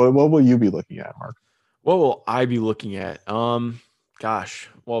me. What will you be looking at, Mark? What will I be looking at? Gosh.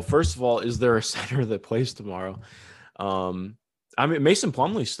 Well, first of all, is there a center that plays tomorrow? I mean, Mason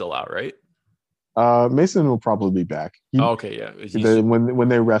Plumlee's still out, right? Mason will probably be back. Okay, yeah. When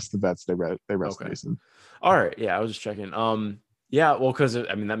they rest the vets, they rest okay. Mason. All right, yeah. I was just checking. Yeah, well, because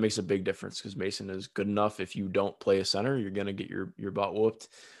that makes a big difference because Mason is good enough. If you don't play a center, you're gonna get your butt whooped.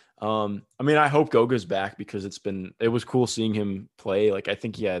 I hope Goga's back because it was cool seeing him play. Like I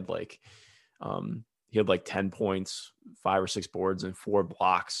think he had like 10 points, 5 or 6 boards, and 4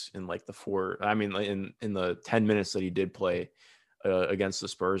 blocks in like in the 10 minutes that he did play against the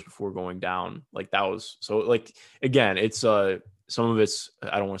Spurs before going down. Like that was so like again, it's some of it's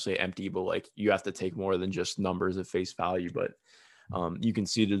I don't want to say empty, but like you have to take more than just numbers at face value. But you can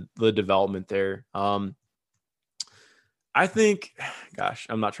see the development there. I think, gosh,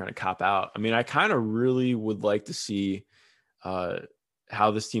 I'm not trying to cop out. I kind of really would like to see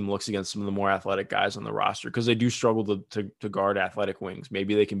how this team looks against some of the more athletic guys on the roster because they do struggle to guard athletic wings.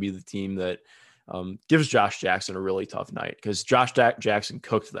 Maybe they can be the team that gives Josh Jackson a really tough night because Josh Jackson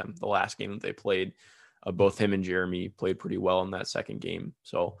cooked them the last game that they played. Both him and Jeremy played pretty well in that second game.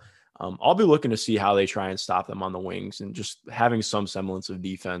 So I'll be looking to see how they try and stop them on the wings and just having some semblance of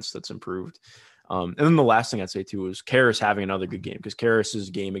defense that's improved. And then the last thing I'd say too is Karras having another good game because Karras's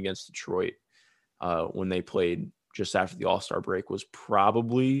game against Detroit when they played just after the All-Star break was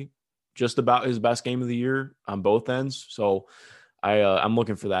probably just about his best game of the year on both ends. So I'm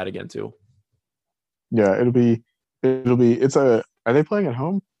looking for that again too. Yeah, are they playing at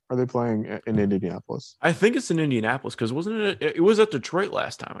home? Or are they playing in Indianapolis? I think it's in Indianapolis because it was at Detroit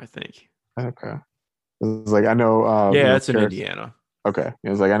last time, I think. Okay. It's like, I know. It's in Indiana. Okay.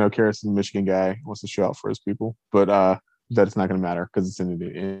 It's like, I know Karras is a Michigan guy, wants to show out for his people, but that's not going to matter because it's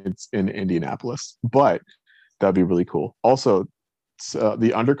in Indianapolis. But that'd be really cool. Also,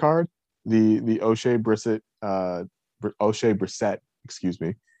 the undercard, the O'Shea Brissett,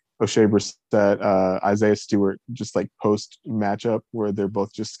 Isaiah Stewart, just like post matchup where they're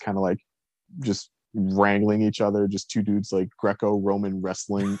both just kind of like just wrangling each other, just two dudes like Greco-Roman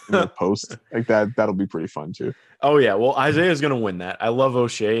wrestling in the post like that. That'll be pretty fun too. Oh yeah, well Isaiah's gonna win that. I love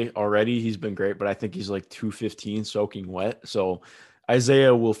O'Shea already. He's been great, but I think he's like 215 soaking wet. So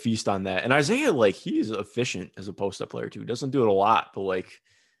Isaiah will feast on that. And Isaiah, like, he's efficient as a post-up player too. He doesn't do it a lot, but like,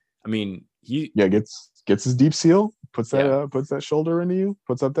 he gets his deep seal, puts that shoulder into you,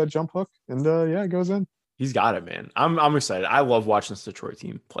 puts up that jump hook, and it goes in. He's got it, man. I'm excited. I love watching this Detroit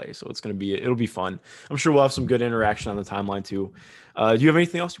team play, so it'll be fun. I'm sure we'll have some good interaction on the timeline too. Do you have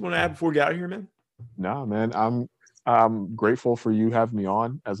anything else you want to add before we get out of here, man? No, man. I'm grateful for you having me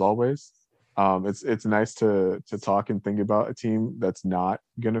on as always. It's nice to talk and think about a team that's not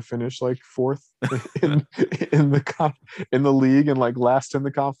gonna finish like fourth in the league and like last in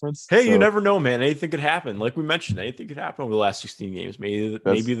the conference. Hey, you never know, man. Anything could happen. Like we mentioned, anything could happen over the last 16 games.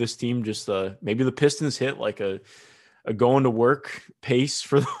 Maybe this team just maybe the Pistons hit like a going to work pace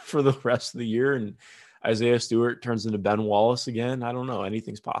for the rest of the year, and Isaiah Stewart turns into Ben Wallace again. I don't know.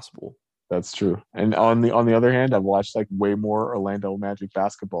 Anything's possible. That's true. And on the other hand, I've watched like way more Orlando Magic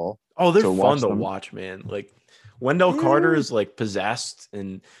basketball. Oh, they're fun to watch, man. Like Wendell Carter is like possessed,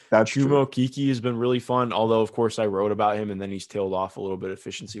 and Chuma Kiki has been really fun. Although, of course, I wrote about him, and then he's tailed off a little bit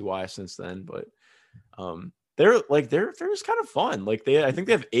efficiency wise since then. But they're just kind of fun. Like I think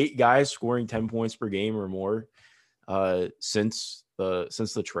they have 8 guys scoring 10 points per game or more since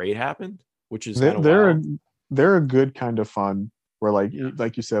the trade happened, which is kind of wild. They're a good kind of fun. Where like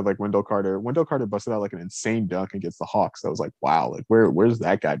you said, like Wendell Carter busted out like an insane dunk against the Hawks. That was like, wow, like where's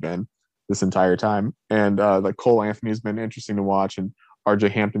that guy been this entire time? And like Cole Anthony has been interesting to watch, and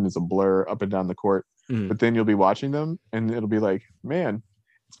RJ Hampton is a blur up and down the court. Mm-hmm. But then you'll be watching them, and it'll be like, man,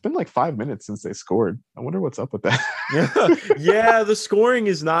 it's been like 5 minutes since they scored. I wonder what's up with that. Yeah, the scoring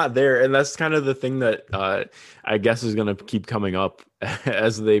is not there, and that's kind of the thing that I guess is going to keep coming up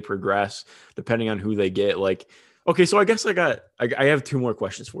as they progress, depending on who they get. Like. Okay, so I guess I have 2 more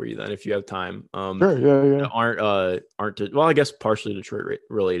questions for you then, if you have time. Sure, yeah. Well, I guess partially Detroit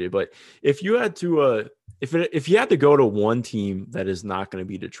related, but if you had to, if you had to go to one team that is not going to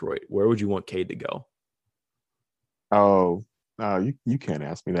be Detroit, where would you want Cade to go? Oh, You can't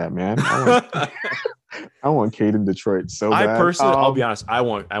ask me that, man. I want Cade in Detroit so bad. I personally, I'll be honest, I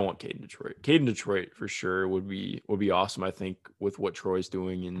want Cade in Detroit. Cade in Detroit for sure would be awesome. I think with what Troy's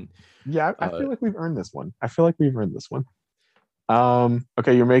doing, and yeah, I feel like we've earned this one.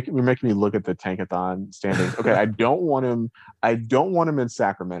 Okay, you're making me look at the Tankathon standings. Okay, I don't want him in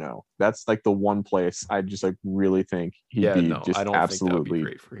Sacramento. That's like the one place I just like really think he'd be just I don't absolutely think that would be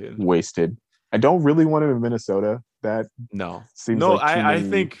great for him. Wasted. I don't really want him in Minnesota. That seems like I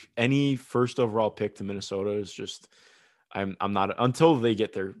think any first overall pick to Minnesota is just I'm not until they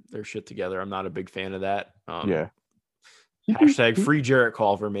get their shit together. I'm not a big fan of that. Yeah. Hashtag free Jarrett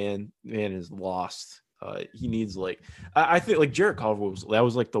Culver, man is lost. He needs I think like Jarrett Culver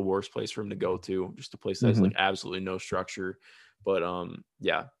was like the worst place for him to go to, just a place that has like absolutely no structure. But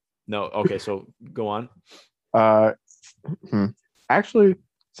yeah, no, okay, so go on. Actually,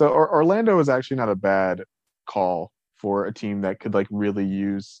 so Orlando is actually not a bad call for a team that could like really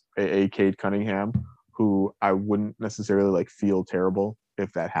use a Cade Cunningham, who I wouldn't necessarily like feel terrible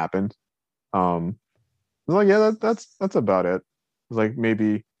if that happened. Like yeah, that's about it. It's like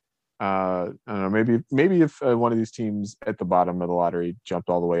maybe I don't know, maybe if one of these teams at the bottom of the lottery jumped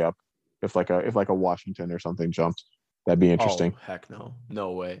all the way up, if like a Washington or something jumped, that'd be interesting. Oh, heck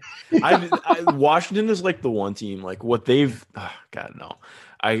no way. Washington is like the one team, like what they've God no.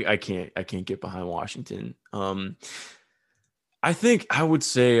 I can't get behind Washington. I think I would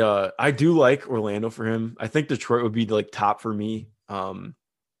say I do like Orlando for him. I think Detroit would be like top for me.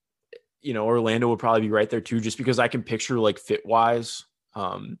 Orlando would probably be right there too, just because I can picture like fit wise.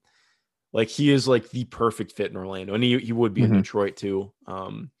 Like he is like the perfect fit in Orlando, and he would be in Detroit too.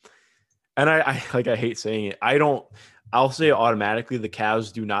 And I hate saying it. I'll say automatically the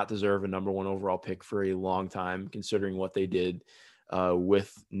Cavs do not deserve a number one overall pick for a long time, considering what they did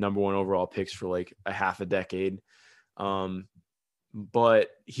with number one overall picks for like a half a decade. But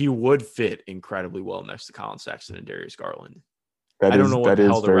he would fit incredibly well next to Colin Sexton and Darius Garland. I don't know what the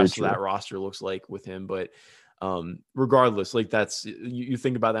hell the rest of that roster looks like with him, but regardless, like that's you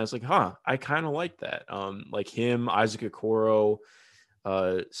think about that, it's like, I kind of like that. Like him, Isaac Okoro,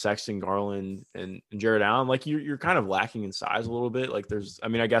 Sexton, Garland, and Jared Allen. Like you're kind of lacking in size a little bit. Like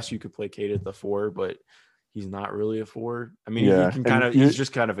I guess you could play Cade at the 4, but he's not really a 4. I mean, he can he's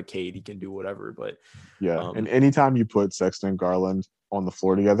just kind of a Cade. He can do whatever, but and anytime you put Sexton and Garland on the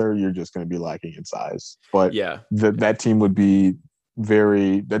floor together, you're just going to be lacking in size. But that team would be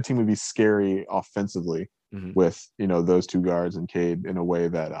scary offensively with those two guards and Cade in a way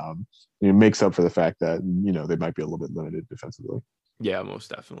that makes up for the fact that they might be a little bit limited defensively. Yeah, most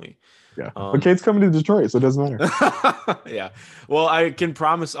definitely. Yeah, but Cade's coming to Detroit, so it doesn't matter. Yeah, well, I can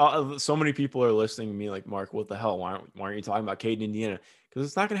promise. So many people are listening to me like, Mark, what the hell? Why aren't you talking about Cade in Indiana? Because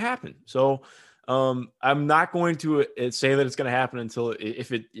it's not going to happen. So I'm not going to say that it's going to happen until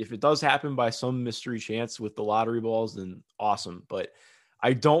if it does happen by some mystery chance with the lottery balls, then awesome. But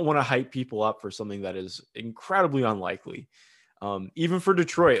I don't want to hype people up for something that is incredibly unlikely. Even for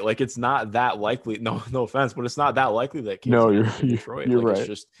Detroit, like it's not that likely. No offense, but it's not that likely that Cade's you're Detroit. You're like,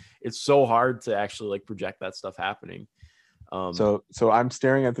 right. It's so hard to actually like project that stuff happening. So I'm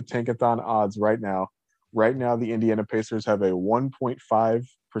staring at the Tankathon odds right now. Right now, the Indiana Pacers have a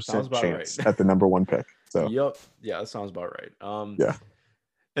 1.5% chance at the number one pick. So yep, yeah, that sounds about right. Yeah.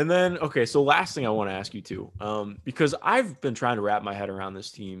 And then, okay, so last thing I want to ask you too, because I've been trying to wrap my head around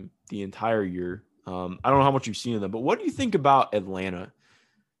this team the entire year. I don't know how much you've seen of them, but what do you think about Atlanta?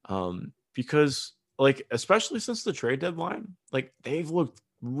 Because like, especially since the trade deadline, like they've looked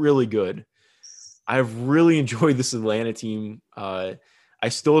really good. I've really enjoyed this Atlanta team. I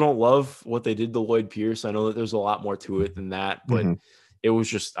still don't love what they did to Lloyd Pierce. I know that there's a lot more to it than that, but it was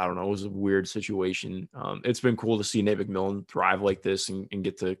just, I don't know, it was a weird situation. It's been cool to see Nate McMillan thrive like this and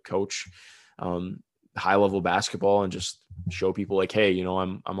get to coach high level basketball and just show people like, hey,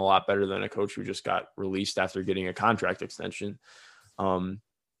 I'm a lot better than a coach who just got released after getting a contract extension.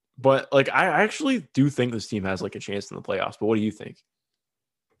 But like, I actually do think this team has like a chance in the playoffs, but what do you think?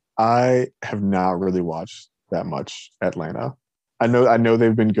 I have not really watched that much Atlanta. I know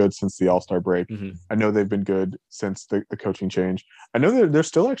they've been good since the All-Star break. I know they've been good since the coaching change. I know they're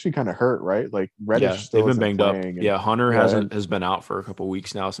still actually kind of hurt, right? Like Reddish still they've been banged up. Hunter has been out for a couple of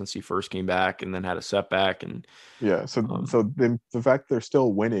weeks now since he first came back and then had a setback. And so the fact they're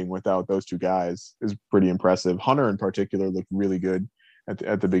still winning without those two guys is pretty impressive. Hunter in particular looked really good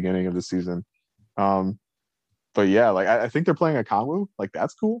at the beginning of the season. But yeah, like I think they're playing a Kongwu. Like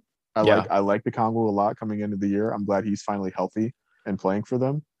that's cool. I like the Kongwu a lot coming into the year. I'm glad he's finally healthy and playing for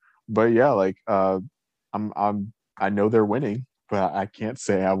them. But yeah, like I know they're winning, but I can't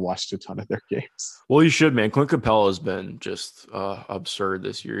say I watched a ton of their games. Well, you should, man. Clint Capella has been just absurd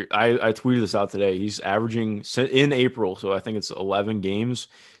this year. I tweeted this out today. He's averaging in April, so I think it's 11 games.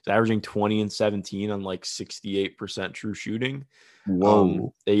 He's averaging 20 and 17 on like 68% true shooting.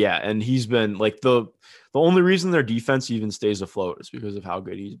 Whoa. Yeah, and he's been like the only reason their defense even stays afloat is because of how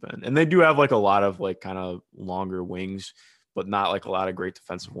good he's been. And they do have like a lot of like kind of longer wings, but not like a lot of great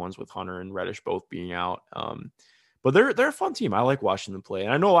defensive ones with Hunter and Reddish both being out. But they're a fun team. I like watching them play.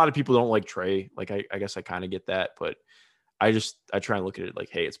 And I know a lot of people don't like Trey. Like I guess I kind of get that, but I try and look at it like,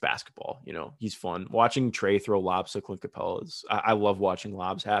 hey, it's basketball. You know, he's fun. Watching Trey throw lobs to Clint Capella I love watching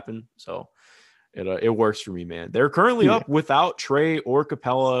lobs happen. So it works for me, man. They're currently up without Trey or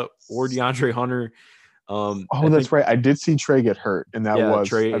Capella or DeAndre Hunter. That's right. I did see Trey get hurt, and that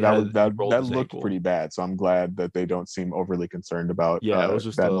looked ankle. Pretty bad. So I'm glad that they don't seem overly concerned about. It was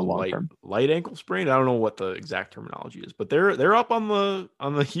just that a in the long term. light ankle sprain. I don't know what the exact terminology is, but they're up on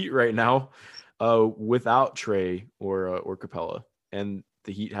the Heat right now, without Trey or Capella, and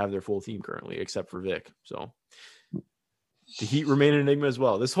the Heat have their full team currently except for Vic. So the Heat remain an enigma as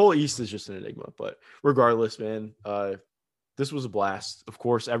well. This whole East is just an enigma, but regardless, man. This was a blast. Of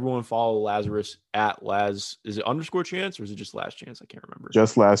course, everyone follow Lazarus at Laz. Is it _chance or is it just last chance? I can't remember.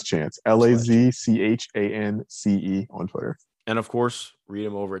 Just last chance. LAZCHANCE on Twitter. And of course, read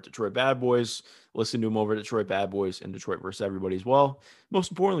him over at Detroit Bad Boys. Listen to him over at Detroit Bad Boys and Detroit versus Everybody as well. Most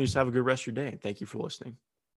importantly, just have a good rest of your day. Thank you for listening.